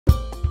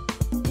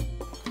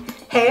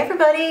Hey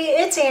everybody,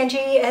 it's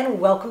Angie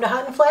and welcome to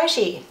Hot and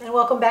Flashy and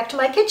welcome back to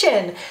my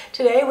kitchen.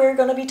 Today we're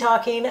going to be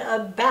talking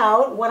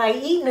about what I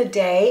eat in a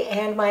day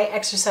and my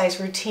exercise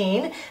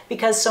routine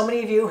because so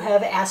many of you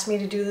have asked me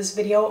to do this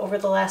video over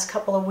the last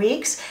couple of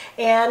weeks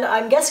and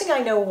I'm guessing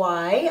I know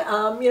why.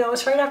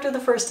 It's right after the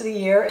first of the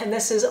year and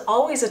this is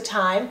always a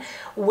time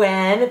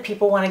when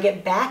people want to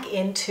get back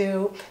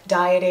into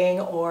dieting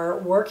or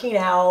working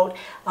out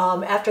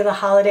after the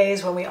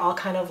holidays when we all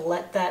kind of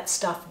let that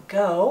stuff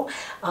go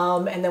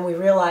and then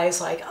we realize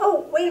like,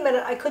 oh, wait a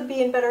minute, I could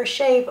be in better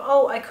shape.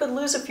 Oh, I could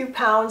lose a few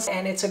pounds.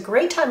 And it's a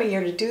great time of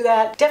year to do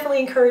that. Definitely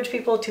encourage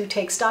people to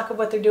take stock of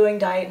what they're doing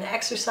diet and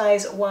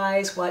exercise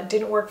wise, what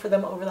didn't work for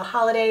them over the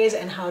holidays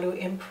and how to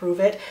improve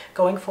it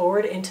going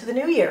forward into the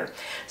new year.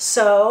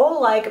 So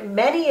like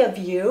many of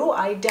you,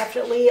 I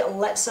definitely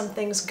let some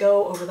things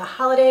go over the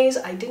holidays.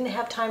 I didn't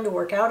have time to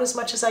work out as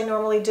much as I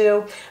normally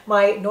do.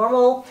 My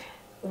normal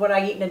what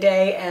I eat in a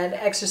day and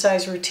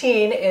exercise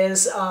routine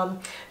is,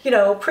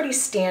 pretty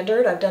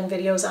standard. I've done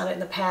videos on it in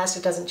the past.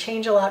 It doesn't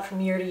change a lot from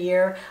year to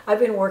year. I've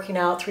been working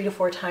out 3 to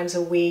 4 times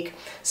a week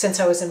since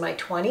I was in my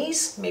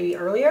 20s, maybe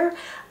earlier,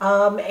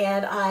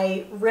 and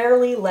I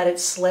rarely let it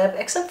slip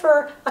except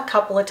for a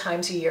couple of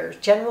times a year.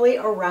 Generally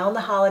around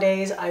the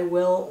holidays, I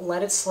will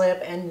let it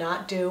slip and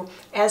not do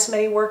as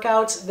many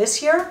workouts.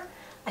 This year,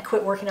 I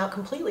quit working out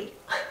completely.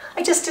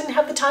 I just didn't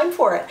have the time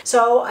for it.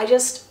 So I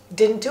just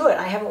didn't do it.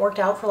 I haven't worked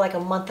out for like a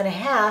month and a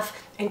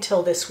half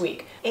until this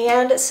week.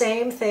 And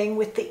same thing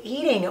with the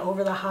eating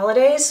over the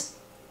holidays.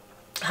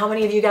 How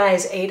many of you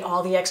guys ate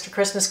all the extra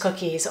Christmas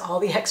cookies, all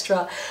the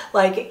extra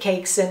like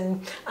cakes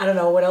and I don't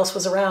know what else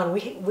was around?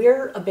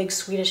 We're a big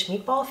Swedish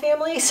meatball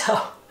family,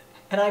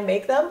 and I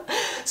make them.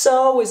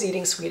 So I was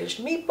eating Swedish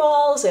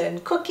meatballs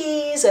and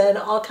cookies and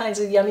all kinds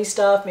of yummy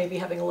stuff, maybe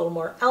having a little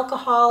more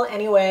alcohol.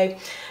 Anyway,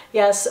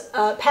 yes,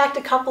 packed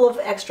a couple of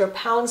extra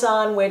pounds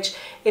on, which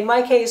in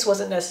my case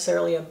wasn't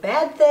necessarily a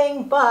bad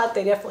thing, but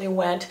they definitely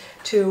went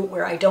to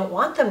where I don't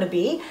want them to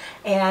be,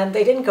 and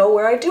they didn't go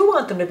where I do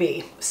want them to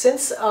be.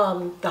 Since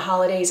the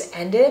holidays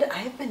ended, I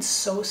have been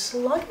so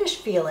sluggish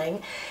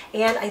feeling,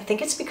 and I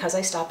think it's because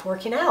I stopped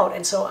working out.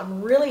 And so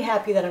I'm really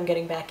happy that I'm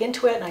getting back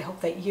into it, and I hope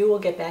that you will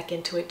get back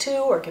into it too,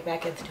 or get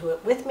back into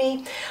it with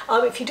me.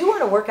 If you do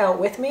want to work out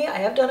with me, I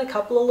have done a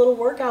couple of little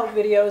workout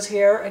videos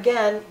here.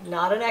 Again,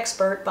 not an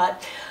expert,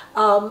 but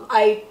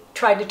I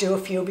tried to do a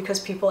few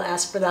because people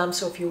asked for them.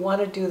 So if you want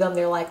to do them,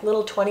 they're like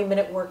little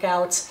 20-minute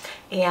workouts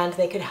and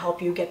they could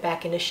help you get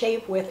back into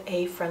shape with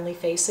a friendly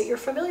face that you're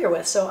familiar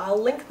with. So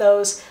I'll link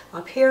those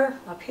up here,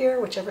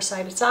 whichever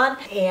side it's on,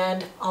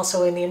 and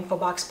also in the info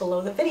box below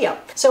the video.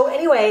 So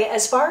anyway,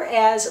 as far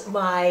as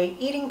my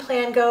eating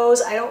plan goes,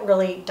 I don't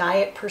really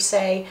diet per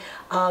se.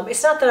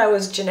 It's not that I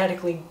was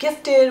genetically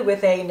gifted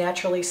with a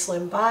naturally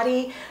slim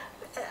body.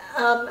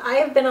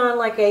 I have been on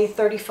like a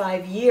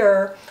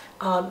 35-year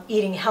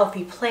eating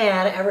healthy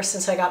plan ever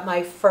since I got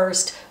my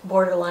first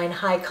borderline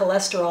high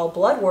cholesterol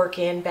blood work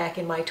in back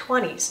in my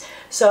 20s.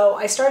 So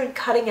I started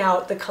cutting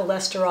out the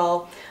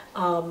cholesterol,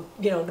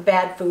 the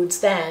bad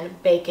foods then,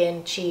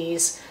 bacon,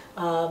 cheese,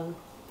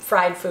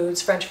 fried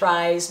foods, French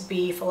fries,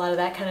 beef, a lot of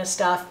that kind of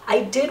stuff.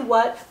 I did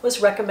what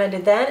was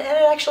recommended then and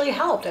it actually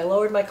helped. I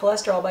lowered my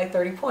cholesterol by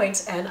 30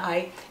 points and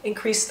I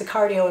increased the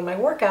cardio in my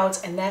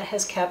workouts, and that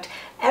has kept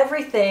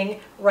everything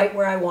right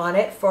where I want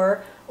it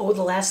for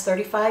the last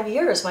 35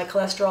 years. My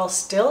cholesterol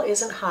still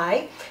isn't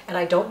high and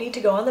I don't need to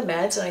go on the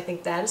meds, and I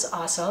think that is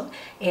awesome.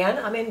 And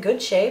I'm in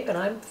good shape and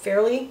I'm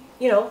fairly,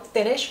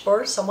 thinnish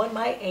for someone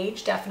my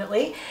age,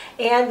 definitely.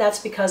 And that's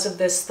because of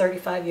this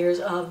 35 years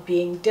of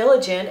being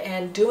diligent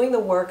and doing the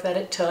work that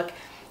it took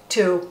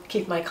to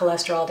keep my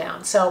cholesterol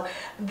down. So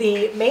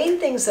the main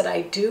things that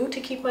I do to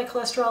keep my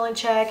cholesterol in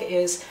check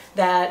is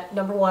that,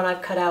 number one,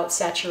 I've cut out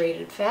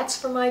saturated fats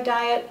from my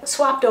diet,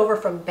 swapped over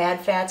from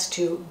bad fats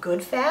to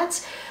good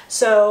fats.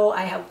 So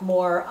I have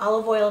more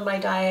olive oil in my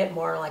diet,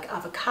 more like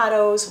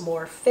avocados,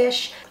 more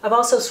fish. I've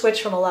also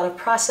switched from a lot of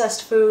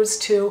processed foods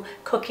to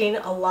cooking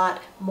a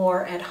lot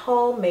more at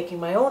home, making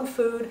my own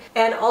food,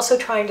 and also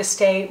trying to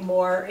stay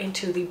more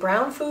into the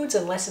brown foods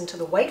and less into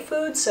the white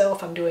foods. So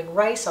if I'm doing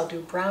rice, I'll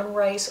do brown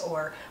rice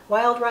or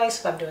wild rice.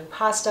 If I'm doing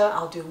pasta,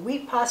 I'll do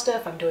wheat pasta.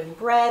 If I'm doing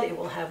bread, it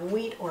will have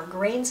wheat or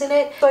grains in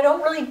it. So I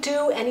don't really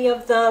do any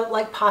of the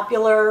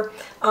popular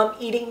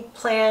eating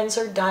plans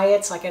or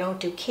diets. Like I don't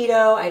do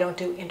keto, I don't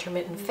do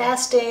intermittent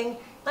fasting.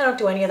 I don't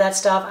do any of that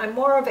stuff. I'm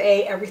more of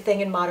a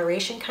everything in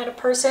moderation kind of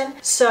person.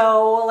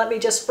 So let me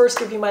just first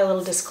give you my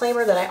little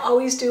disclaimer that I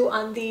always do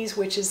on these,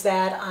 which is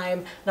that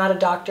I'm not a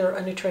doctor,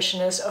 a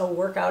nutritionist, a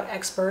workout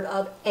expert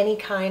of any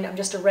kind. I'm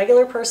just a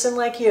regular person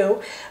like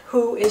you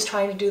who is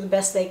trying to do the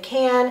best they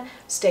can,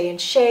 stay in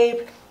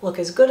shape, look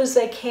as good as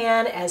they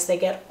can as they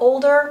get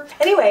older.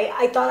 Anyway,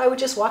 I thought I would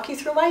just walk you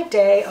through my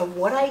day of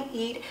what I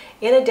eat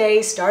in a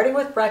day, starting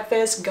with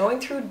breakfast, going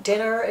through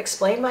dinner,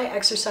 explain my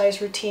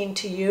exercise routine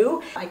to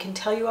you. I can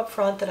tell you up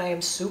front that I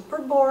am super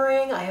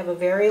boring. I have a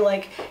very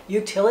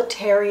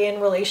utilitarian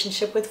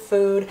relationship with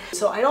food.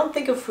 So I don't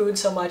think of food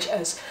so much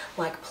as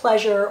like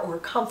pleasure or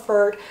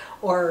comfort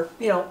or,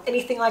 you know,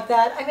 anything like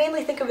that. I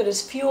mainly think of it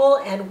as fuel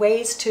and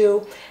ways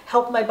to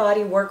help my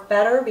body work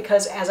better,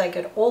 because as I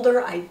get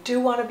older, I do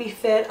want to be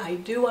fit. I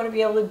do want to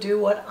be able to do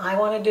what I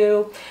want to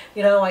do.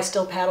 You know, I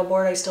still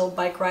paddleboard, I still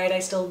bike ride, I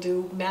still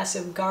do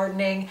massive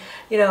gardening.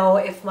 You know,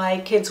 if my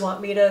kids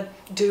want me to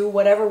do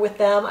whatever with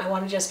them, I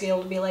want to just be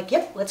able to be like,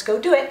 yep, let's go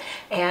do it,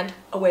 and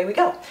away we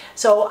go.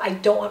 So I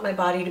don't want my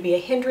body to be a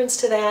hindrance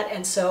to that,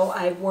 and so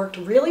I've worked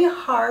really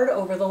hard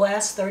over the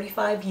last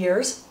 35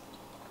 years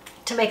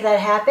to make that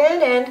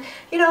happen. And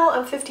you know,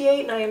 I'm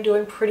 58 and I am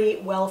doing pretty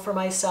well for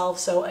myself.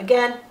 So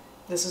again,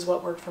 this is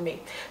what worked for me.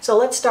 So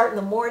let's start in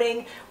the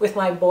morning with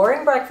my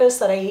boring breakfast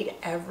that I eat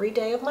every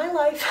day of my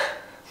life.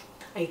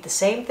 I eat the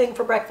same thing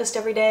for breakfast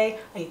every day.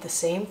 I eat the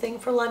same thing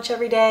for lunch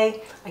every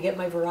day. I get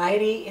my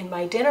variety in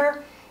my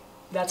dinner.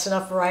 That's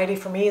enough variety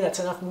for me. That's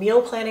enough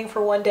meal planning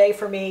for one day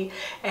for me.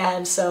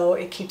 And so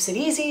it keeps it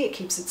easy. It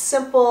keeps it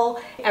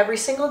simple. Every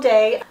single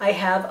day I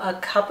have a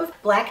cup of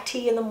black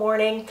tea in the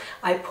morning.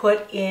 I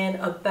put in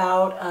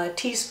about a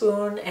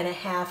teaspoon and a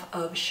half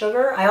of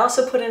sugar. I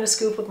also put in a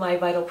scoop of my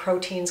Vital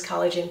Proteins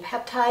collagen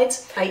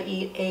peptides. I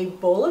eat a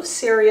bowl of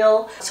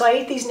cereal. So I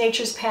eat these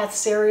Nature's Path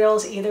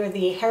cereals, either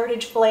the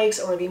Heritage Flakes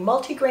or the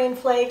multigrain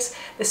flakes.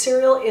 The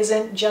cereal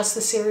isn't just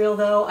the cereal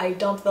though. I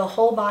dump the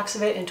whole box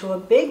of it into a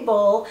big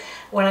bowl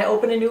when I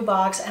open a new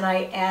box, and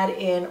I add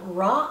in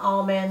raw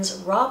almonds,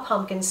 raw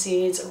pumpkin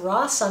seeds,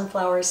 raw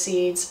sunflower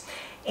seeds,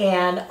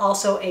 and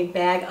also a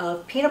bag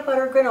of peanut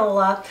butter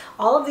granola.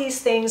 All of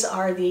these things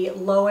are the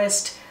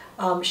lowest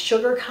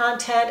sugar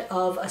content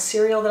of a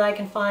cereal that I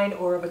can find,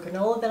 or of a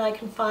granola that I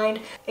can find.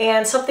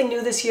 And something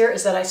new this year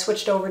is that I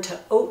switched over to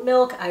oat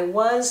milk. I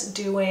was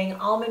doing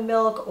almond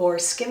milk or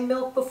skim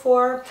milk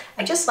before.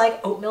 I just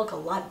like oat milk a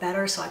lot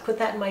better, so I put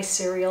that in my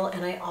cereal,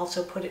 and I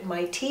also put it in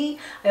my tea.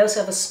 I also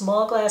have a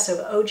small glass of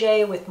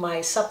OJ with my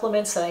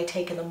supplements that I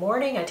take in the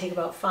morning. I take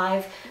about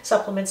 5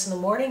 supplements in the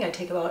morning. I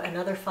take about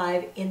another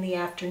 5 in the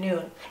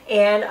afternoon.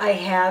 And I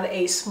have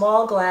a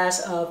small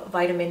glass of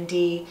vitamin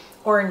D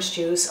orange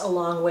juice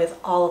along with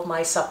all of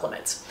my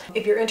supplements.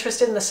 If you're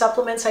interested in the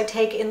supplements I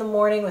take in the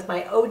morning with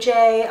my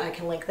OJ, I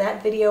can link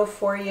that video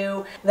for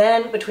you.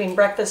 Then between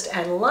breakfast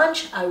and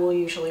lunch, I will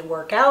usually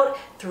work out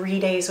 3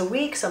 days a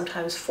week,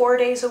 sometimes 4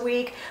 days a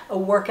week. A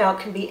workout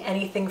can be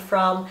anything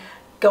from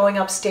going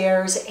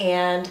upstairs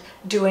and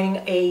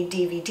doing a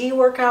DVD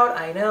workout.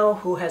 I know,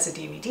 who has a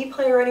DVD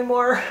player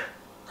anymore?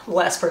 I'm the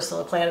last person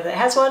on the planet that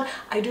has one.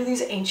 I do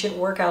these ancient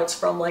workouts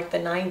from like the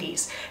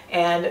 90s,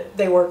 and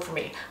they work for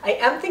me. I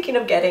am thinking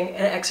of getting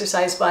an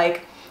exercise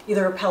bike,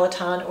 either a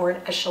Peloton or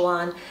an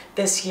Echelon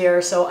this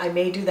year, so I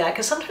may do that,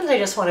 because sometimes I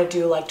just want to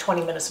do like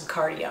 20 minutes of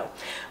cardio.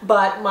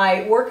 But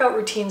my workout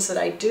routines that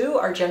I do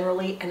are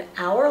generally an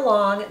hour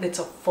long. It's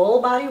a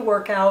full body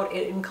workout.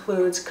 It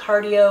includes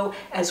cardio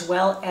as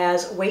well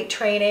as weight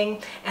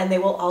training, and they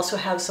will also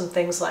have some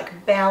things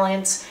like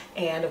balance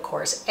and of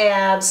course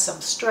abs,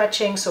 some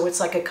stretching. So it's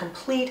like a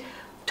complete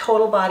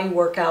total body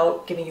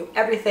workout, giving you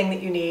everything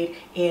that you need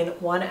in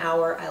 1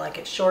 hour. I like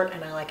it short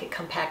and I like it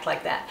compact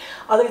like that.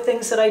 Other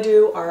things that I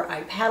do are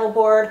I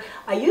paddleboard.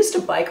 I used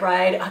to bike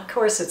ride. Of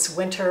course, it's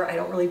winter. I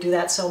don't really do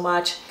that so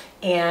much,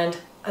 and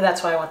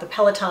that's why I want the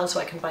Peloton, so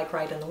I can bike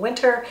ride in the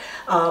winter.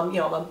 You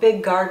know, I'm a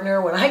big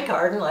gardener. When I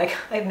garden, like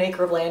I have an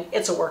acre of land,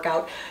 it's a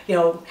workout, you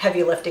know,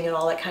 heavy lifting and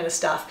all that kind of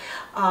stuff.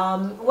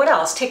 What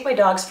else? Take my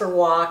dogs for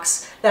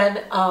walks.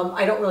 Then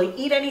I don't really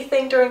eat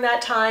anything during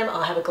that time.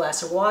 I'll have a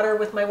glass of water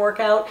with my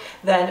workout.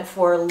 Then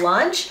for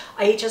lunch,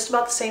 I eat just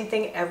about the same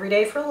thing every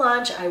day for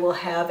lunch. I will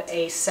have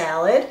a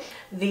salad.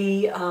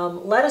 The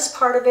lettuce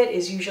part of it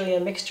is usually a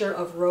mixture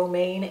of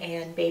romaine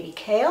and baby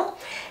kale,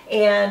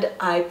 and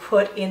I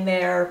put in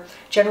there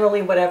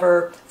generally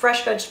whatever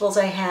fresh vegetables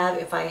I have.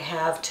 If I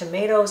have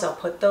tomatoes, I'll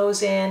put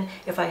those in.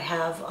 If I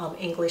have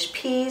English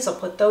peas, I'll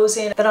put those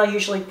in. Then I'll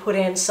usually put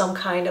in some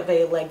kind of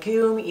a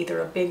legume,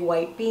 either a big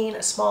white bean,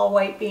 a small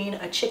white bean,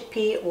 a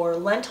chickpea, or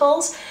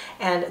lentils.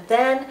 And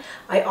then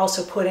I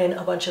also put in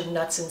a bunch of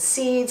nuts and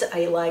seeds.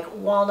 I like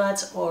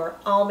walnuts or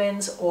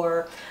almonds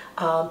or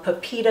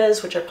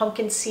pepitas, which are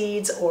pumpkin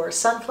seeds, or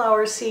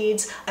sunflower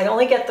seeds. I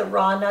only get the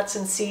raw nuts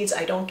and seeds.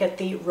 I don't get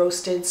the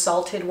roasted,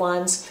 salted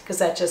ones, because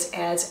that just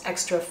adds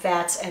extra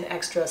fats and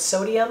extra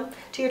sodium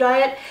to your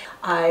diet.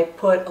 I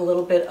put a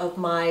little bit of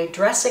my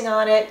dressing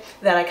on it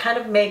that I kind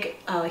of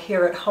make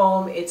here at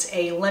home. It's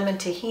a lemon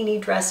tahini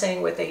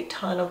dressing with a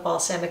ton of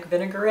balsamic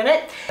vinegar in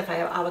it. If I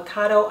have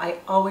avocado, I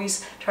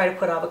always try to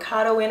put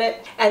avocado in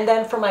it. And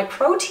then for my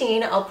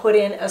protein, I'll put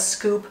in a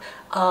scoop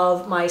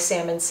of my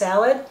salmon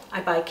salad.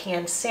 I buy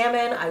canned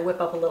salmon. I whip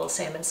up a little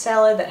salmon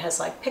salad that has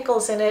like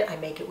pickles in it. I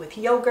make it with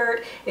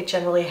yogurt. It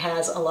generally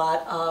has a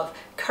lot of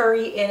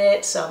curry in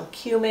it, some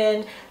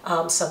cumin,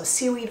 some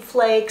seaweed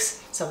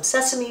flakes, some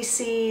sesame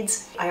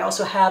seeds. I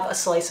also have a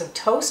slice of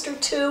toast or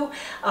two.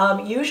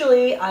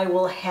 Usually I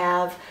will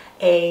have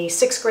a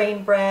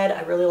 6-grain bread.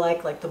 I really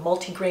like the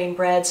multi-grain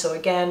bread. So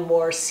again,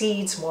 more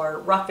seeds, more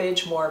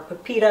roughage, more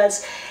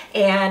pepitas.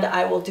 And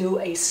I will do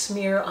a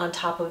smear on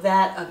top of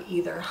that of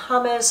either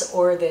hummus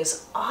or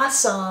this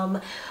awesome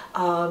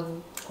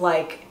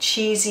like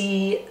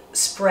cheesy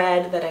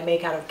spread that I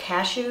make out of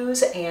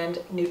cashews and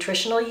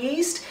nutritional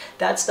yeast.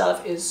 That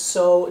stuff is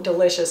so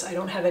delicious. I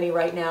don't have any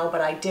right now,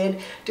 but I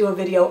did do a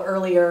video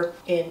earlier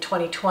in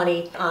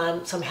 2020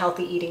 on some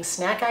healthy eating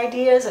snack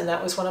ideas, and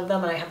that was one of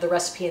them, and I have the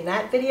recipe in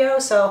that video,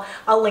 so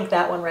I'll link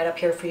that one right up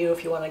here for you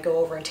if you want to go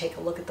over and take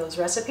a look at those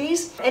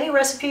recipes. Any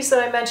recipes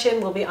that I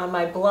mentioned will be on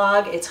my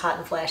blog. It's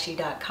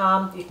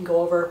HotandFlashy.com. You can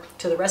go over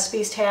to the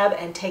recipes tab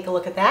and take a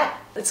look at that.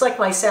 It's like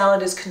my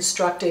salad is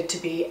constructed to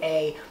be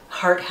a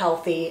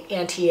heart-healthy,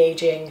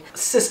 anti-aging,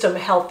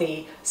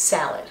 system-healthy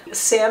salad.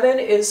 Salmon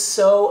is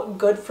so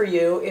good for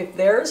you. If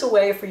there's a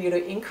way for you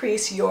to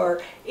increase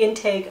your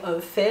intake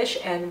of fish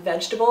and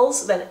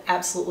vegetables, then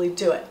absolutely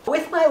do it.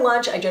 With my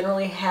lunch, I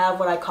generally have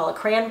what I call a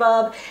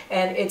cranbub,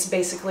 and it's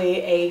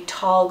basically a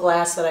tall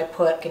glass that I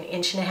put 1.5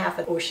 inches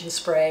of ocean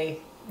spray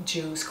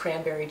juice,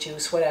 cranberry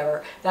juice,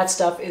 whatever. That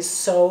stuff is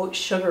so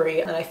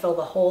sugary, and I fill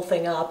the whole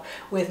thing up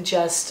with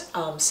just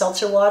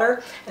seltzer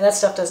water, and that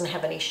stuff doesn't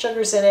have any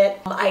sugars in it.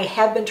 I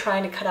have been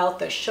trying to cut out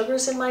the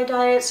sugars in my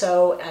diet,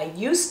 so I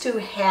used to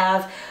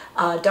have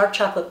dark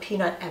chocolate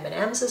peanut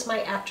M&Ms as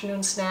my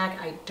afternoon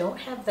snack. I don't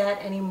have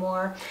that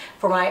anymore.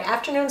 For my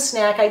afternoon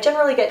snack, I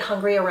generally get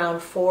hungry around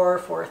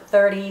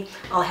 4:30.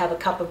 I'll have a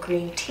cup of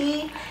green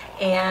tea,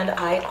 and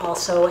I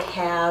also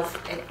have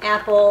an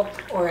apple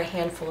or a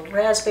handful of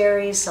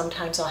raspberries.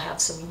 Sometimes I'll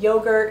have some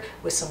yogurt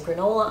with some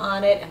granola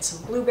on it and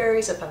some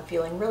blueberries if I'm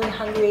feeling really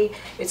hungry.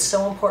 It's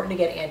so important to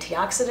get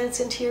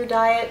antioxidants into your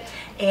diet,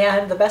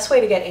 and the best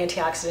way to get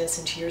antioxidants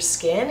into your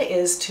skin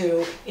is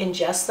to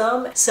ingest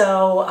them.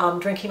 So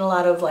drinking a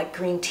lot of like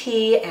green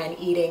tea and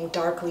eating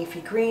dark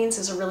leafy greens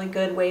is a really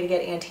good way to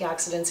get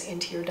antioxidants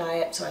into your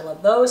diet, so I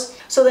love those.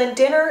 So then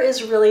dinner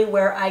is really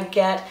where I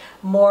get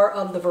more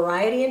of the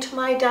variety into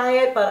my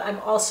diet, but I'm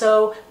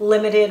also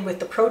limited with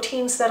the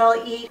proteins that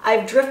I'll eat.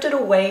 I've drifted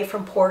away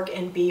from pork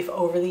and beef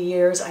over the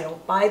years. I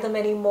don't buy them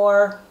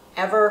anymore,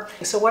 ever.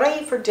 So what I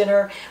eat for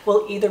dinner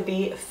will either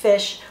be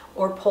fish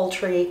or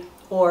poultry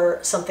or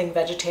something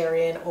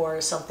vegetarian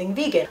or something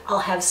vegan. I'll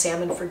have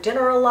salmon for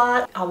dinner a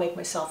lot. I'll make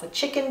myself a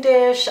chicken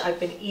dish. I've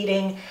been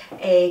eating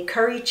a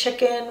curry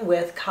chicken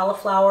with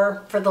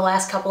cauliflower for the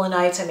last couple of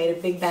nights. I made a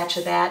big batch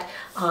of that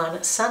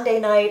on Sunday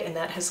night, and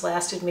that has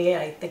lasted me.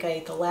 I think I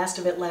ate the last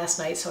of it last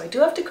night, so I do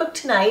have to cook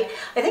tonight.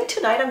 I think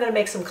tonight I'm gonna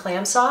make some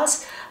clam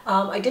sauce.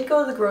 I did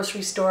go to the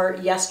grocery store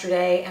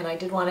yesterday, and I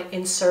did want to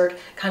insert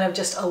kind of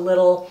just a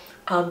little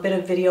bit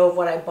of video of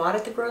what I bought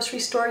at the grocery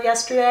store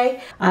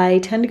yesterday. I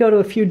tend to go to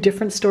a few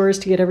different stores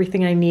to get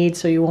everything I need,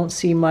 so you won't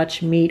see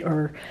much meat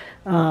or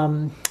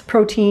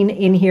protein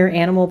in here,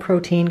 animal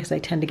protein, because I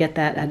tend to get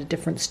that at a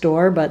different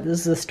store, but this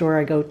is the store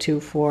I go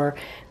to for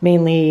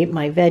mainly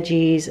my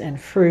veggies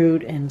and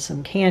fruit and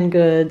some canned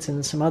goods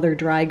and some other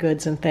dry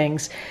goods and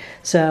things.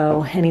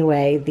 So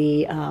anyway,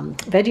 the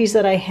veggies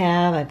that I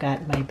have, I've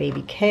got my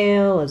baby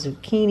kale, a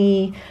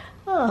zucchini,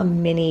 a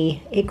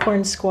mini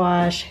acorn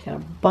squash, got a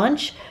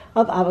bunch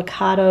of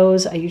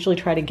avocados. I usually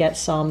try to get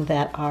some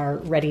that are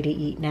ready to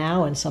eat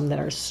now and some that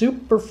are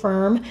super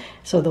firm,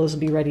 so those will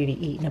be ready to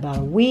eat in about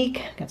a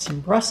week. Got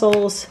some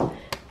Brussels,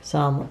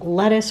 some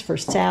lettuce for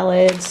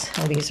salads.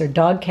 Oh, these are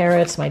dog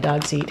carrots. My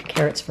dogs eat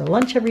carrots for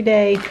lunch every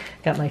day.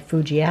 Got my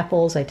Fuji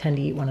apples. I tend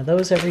to eat one of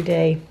those every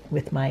day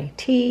with my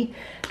tea.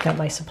 Got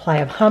my supply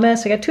of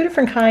hummus. I got two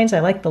different kinds. I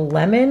like the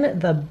lemon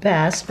the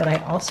best, but I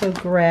also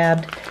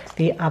grabbed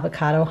the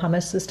avocado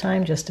hummus this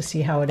time just to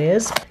see how it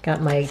is.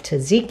 Got my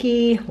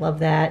tzatziki. Love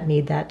that.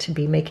 Need that to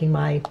be making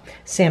my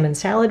salmon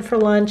salad for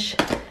lunch.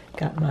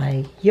 Got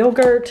my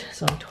yogurt,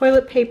 some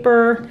toilet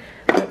paper.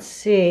 Let's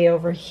see,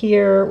 over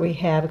here we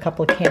have a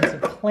couple of cans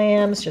of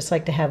clams. Just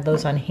like to have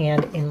those on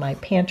hand in my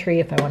pantry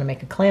if I want to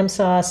make a clam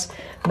sauce.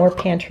 More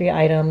pantry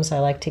items. I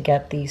like to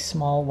get these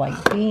small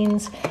white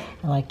beans.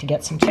 I like to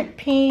get some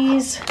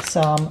chickpeas,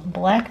 some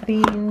black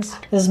beans.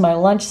 This is my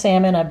lunch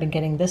salmon. I've been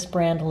getting this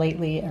brand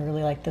lately. I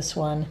really like this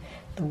one,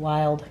 the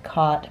wild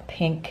caught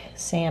pink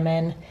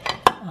salmon.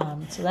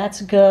 So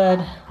that's good.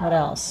 What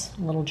else?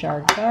 A little jar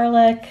of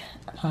garlic.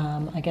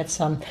 I get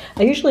some,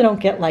 I usually don't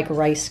get like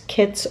rice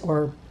kits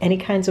or any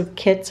kinds of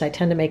kits. I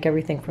tend to make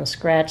everything from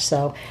scratch,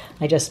 so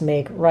I just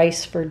make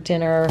rice for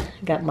dinner.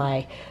 Got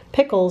my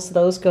pickles,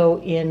 those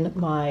go in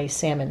my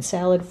salmon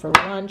salad for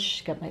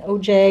lunch. Got my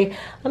OJ.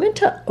 I'm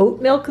into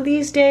oat milk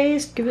these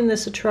days, giving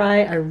this a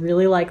try. I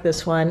really like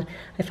this one.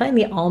 I find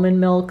the almond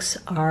milks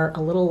are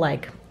a little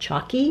like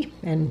chalky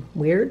and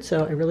weird,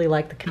 so I really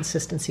like the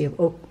consistency of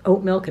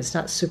oat milk. It's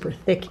not super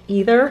thick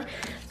either.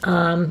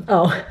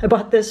 Oh, I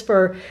bought this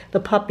for the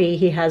puppy.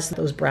 He has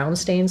those brown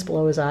stains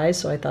below his eyes,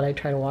 so I thought I'd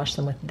try to wash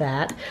them with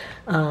that.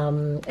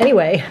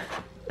 Anyway,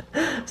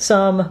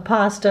 some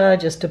pasta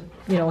just to,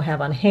 you know,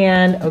 have on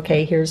hand.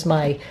 Okay, here's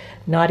my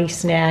naughty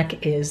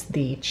snack is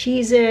the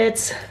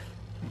Cheez-Its.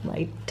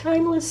 My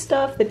timeless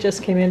stuff that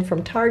just came in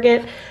from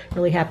Target.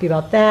 Really happy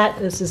about that.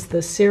 This is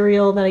the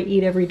cereal that I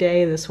eat every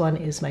day. This one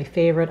is my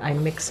favorite. I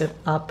mix it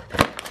up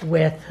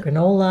with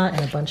granola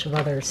and a bunch of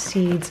other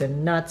seeds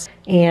and nuts.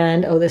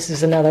 And oh, this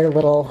is another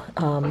little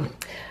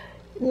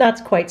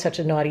Not quite such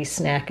a naughty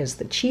snack as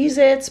the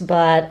Cheez-Its,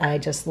 but I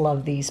just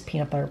love these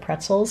peanut butter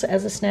pretzels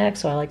as a snack,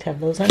 so I like to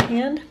have those on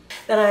hand.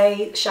 Then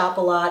I shop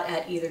a lot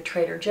at either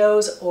Trader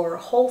Joe's or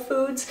Whole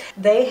Foods.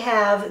 They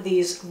have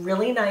these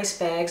really nice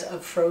bags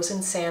of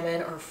frozen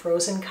salmon or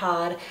frozen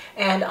cod,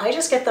 and I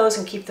just get those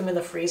and keep them in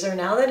the freezer.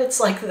 Now that it's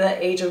like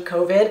the age of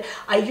COVID,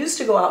 I used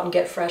to go out and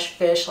get fresh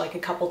fish like a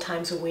couple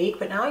times a week,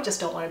 but now I just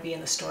don't want to be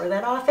in the store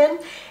that often.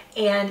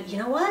 And you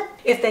know what?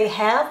 If they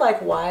have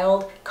like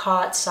wild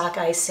caught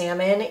sockeye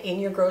salmon in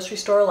your grocery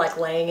store, like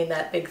laying in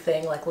that big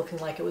thing, like looking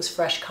like it was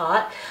fresh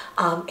caught,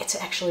 it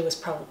actually was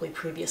probably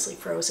previously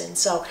frozen.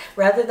 So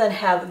rather than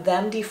have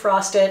them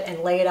defrost it and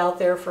lay it out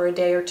there for a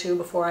day or two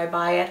before I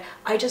buy it,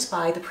 I just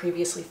buy the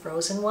previously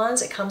frozen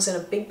ones. It comes in a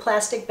big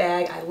plastic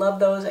bag. I love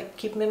those. I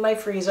keep them in my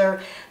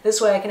freezer. This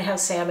way I can have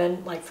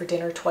salmon like for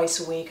dinner twice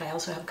a week. I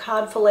also have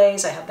cod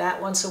fillets. I have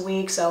that once a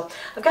week. So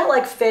I've got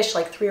like fish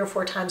like 3 or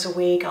 4 times a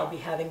week. I'll be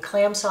having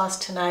clam sauce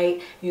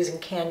tonight using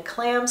canned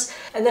clams,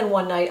 and then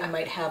one night I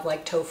might have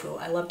like tofu.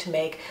 I love to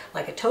make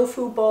like a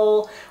tofu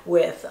bowl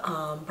with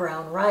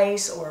brown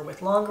rice or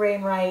with long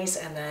grain rice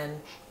and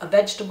then a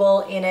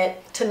vegetable in it.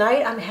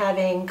 Tonight I'm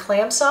having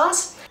clam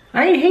sauce.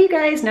 All right, hey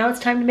guys, now it's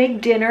time to make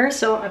dinner.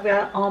 So I've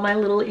got all my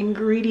little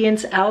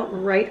ingredients out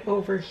right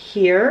over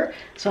here.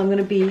 So I'm going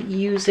to be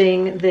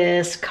using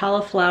this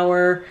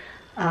cauliflower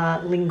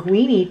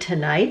linguine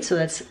tonight, so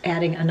that's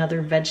adding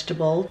another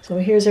vegetable. So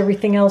here's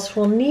everything else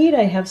we'll need.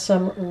 I have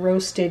some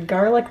roasted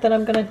garlic that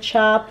I'm going to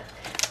chop.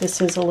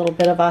 This is a little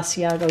bit of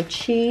Asiago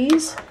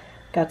cheese.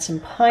 Got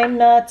some pine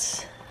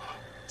nuts,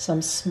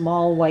 some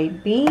small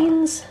white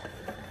beans,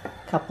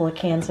 a couple of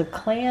cans of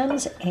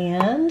clams,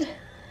 and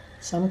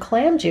some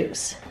clam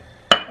juice.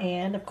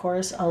 And of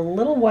course a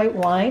little white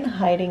wine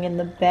hiding in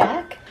the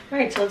back. All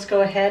right, so let's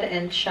go ahead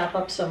and chop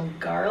up some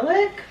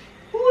garlic.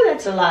 Ooh,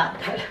 that's a lot,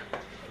 but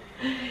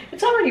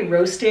it's already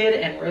roasted,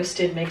 and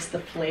roasted makes the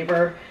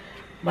flavor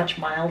much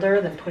milder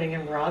than putting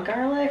in raw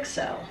garlic.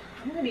 So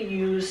I'm going to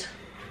use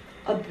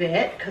a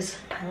bit because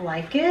I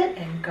like it,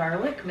 and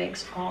garlic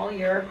makes all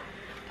your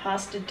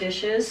pasta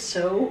dishes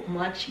so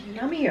much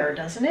yummier,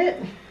 doesn't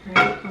it?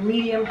 Right,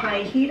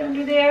 medium-high heat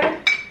under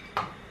there.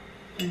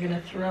 I'm going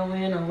to throw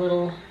in a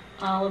little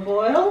olive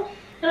oil,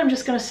 and I'm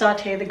just going to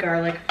saute the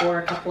garlic for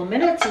a couple of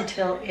minutes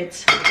until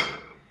it's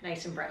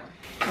nice and brown.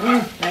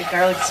 That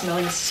garlic's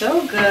smelling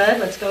so good.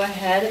 Let's go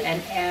ahead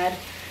and add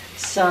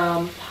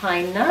some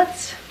pine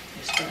nuts.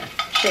 I'm just gonna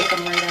shake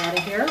them right out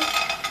of here.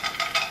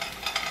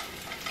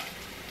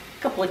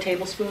 A couple of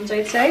tablespoons,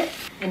 I'd say.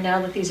 And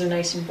now that these are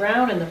nice and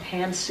brown and the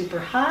pan's super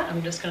hot,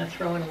 I'm just gonna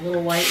throw in a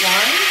little white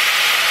wine.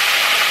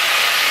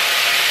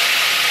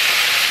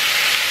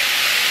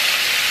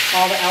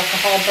 All the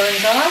alcohol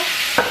burns off.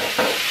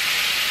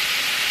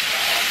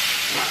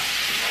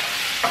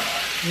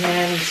 And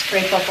then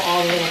scrape up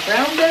all the little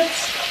brown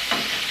bits.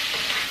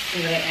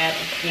 I'm going to add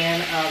a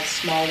can of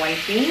small white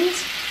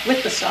beans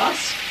with the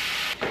sauce.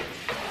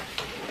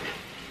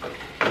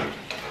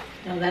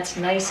 Now that's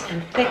nice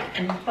and thick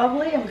and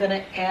bubbly. I'm going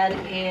to add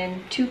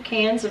in 2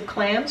 cans of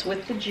clams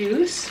with the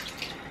juice.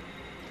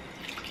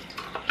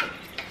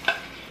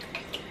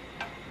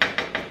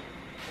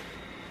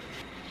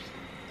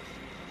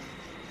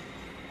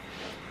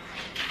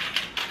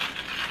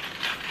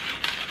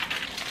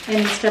 And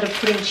instead of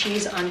putting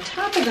cheese on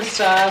top of the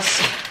sauce,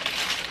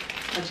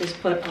 I'll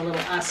just put a little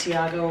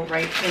Asiago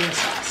right in the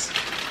sauce.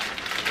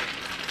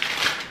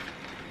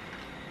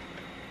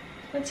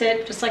 That's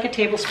it, just like a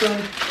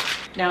tablespoon.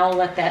 Now I'll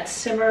let that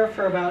simmer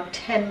for about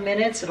 10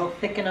 minutes. It'll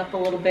thicken up a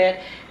little bit.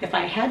 If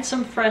I had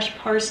some fresh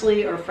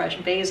parsley or fresh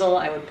basil,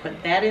 I would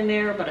put that in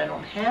there, but I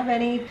don't have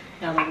any.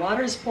 Now the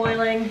water's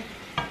boiling,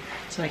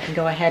 so I can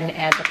go ahead and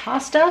add the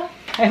pasta.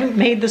 I haven't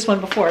made this one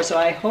before, so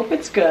I hope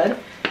it's good.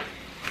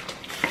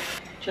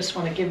 Just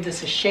want to give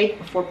this a shake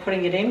before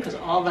putting it in because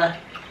all the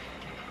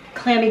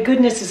clammy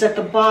goodness is at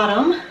the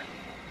bottom.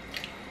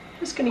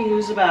 Just going to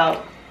use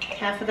about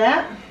half of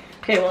that.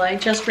 Okay, well I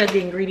just read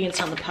the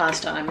ingredients on the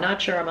pasta. I'm not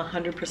sure I'm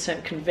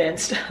 100%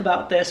 convinced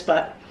about this,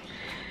 but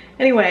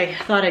anyway,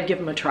 I thought I'd give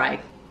them a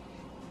try.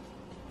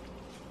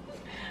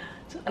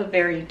 It's a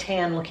very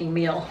tan looking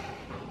meal.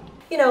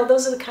 You know,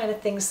 those are the kind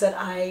of things that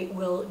I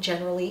will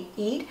generally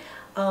eat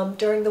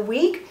during the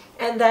week,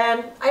 and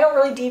then I don't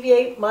really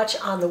deviate much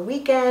on the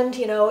weekend.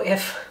 You know,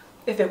 if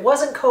it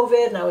wasn't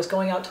COVID and I was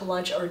going out to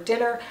lunch or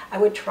dinner, I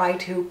would try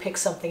to pick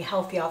something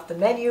healthy off the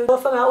menu. So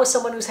if I'm out with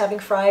someone who's having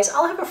fries,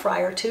 I'll have a fry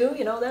or two,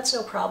 you know, that's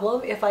no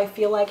problem. If I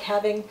feel like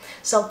having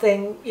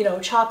something, you know,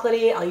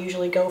 chocolatey, I'll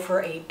usually go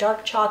for a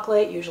dark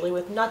chocolate, usually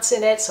with nuts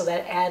in it, so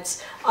that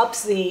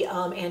ups the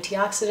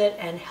antioxidant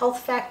and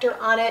health factor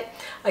on it.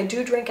 I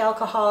do drink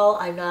alcohol.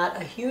 I'm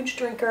not a huge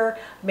drinker,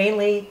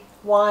 mainly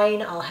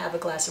wine. I'll have a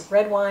glass of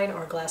red wine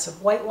or a glass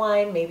of white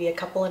wine, maybe a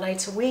couple of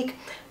nights a week.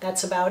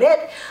 That's about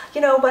it.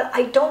 You know, but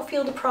I don't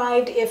feel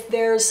deprived if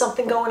there's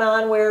something going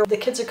on where the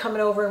kids are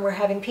coming over and we're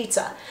having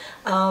pizza.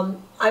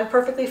 I'm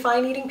perfectly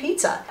fine eating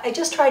pizza. I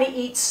just try to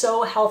eat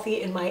so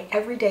healthy in my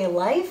everyday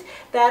life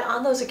that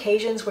on those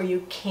occasions where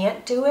you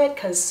can't do it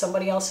because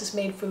somebody else has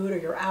made food or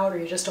you're out or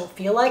you just don't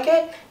feel like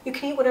it, you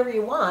can eat whatever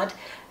you want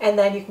and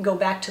then you can go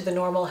back to the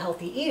normal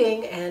healthy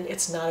eating and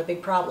it's not a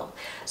big problem.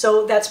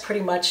 So that's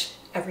pretty much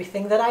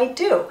everything that I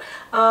do.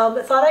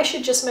 Thought I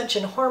should just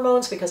mention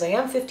hormones because I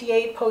am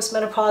 58,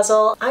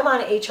 postmenopausal. I'm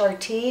on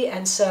HRT,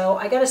 and so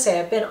I gotta say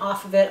I've been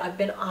off of it, I've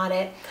been on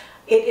it.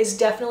 It is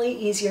definitely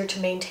easier to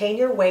maintain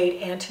your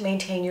weight and to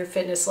maintain your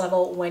fitness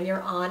level when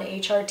you're on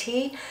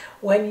HRT.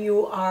 When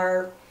you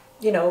are,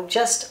 you know,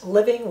 just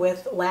living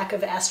with lack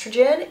of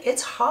estrogen,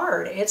 it's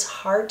hard. It's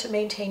hard to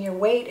maintain your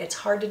weight. It's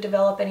hard to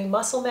develop any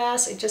muscle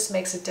mass. It just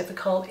makes it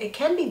difficult. It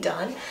can be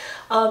done,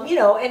 you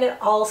know, and it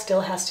all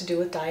still has to do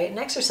with diet and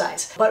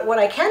exercise. But what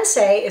I can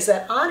say is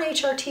that on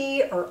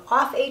HRT or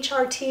off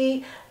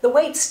HRT, the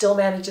weight still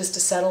manages to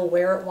settle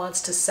where it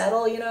wants to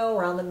settle, you know,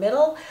 around the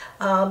middle.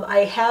 I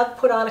have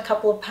put on a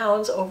couple of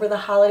pounds over the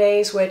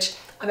holidays, which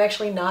I'm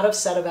actually not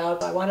upset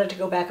about. I wanted to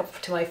go back up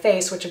to my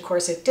face, which of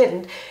course it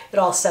didn't. It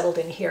all settled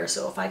in here.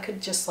 So if I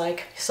could just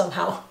like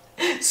somehow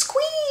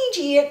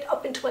squeegee it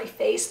up into my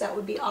face, that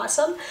would be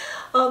awesome.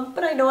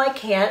 But I know I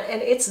can't,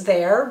 and it's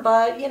there.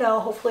 But you know,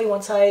 hopefully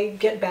once I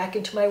get back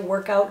into my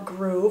workout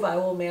groove, I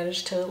will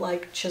manage to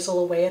like chisel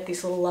away at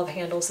these little love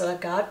handles that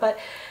I've got. But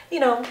you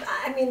know,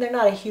 I mean, they're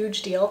not a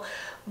huge deal,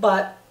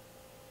 but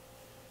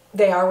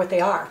they are what they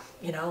are.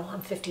 You know,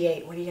 I'm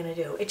 58. What are you going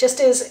to do? It just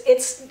is.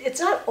 It's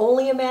not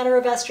only a matter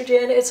of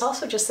estrogen. It's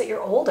also just that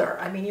you're older.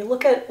 I mean, you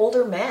look at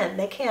older men,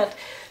 they can't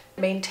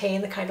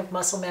maintain the kind of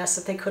muscle mass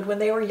that they could when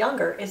they were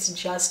younger. It's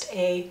just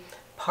a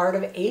part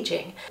of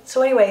aging.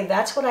 So anyway,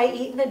 that's what I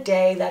eat in a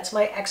day. That's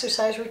my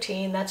exercise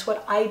routine. That's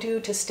what I do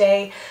to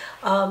stay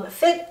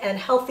fit and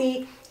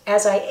healthy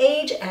as I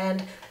age.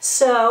 And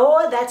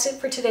so that's it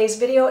for today's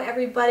video,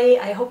 everybody.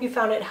 I hope you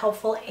found it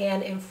helpful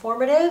and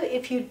informative.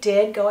 If you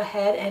did, go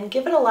ahead and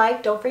give it a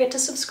like. Don't forget to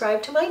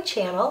subscribe to my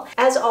channel.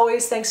 As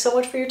always, thanks so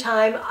much for your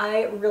time.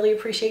 I really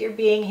appreciate your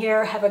being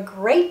here. Have a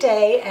great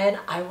day, and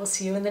I will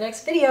see you in the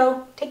next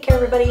video. Take care,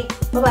 everybody.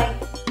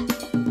 Bye-bye.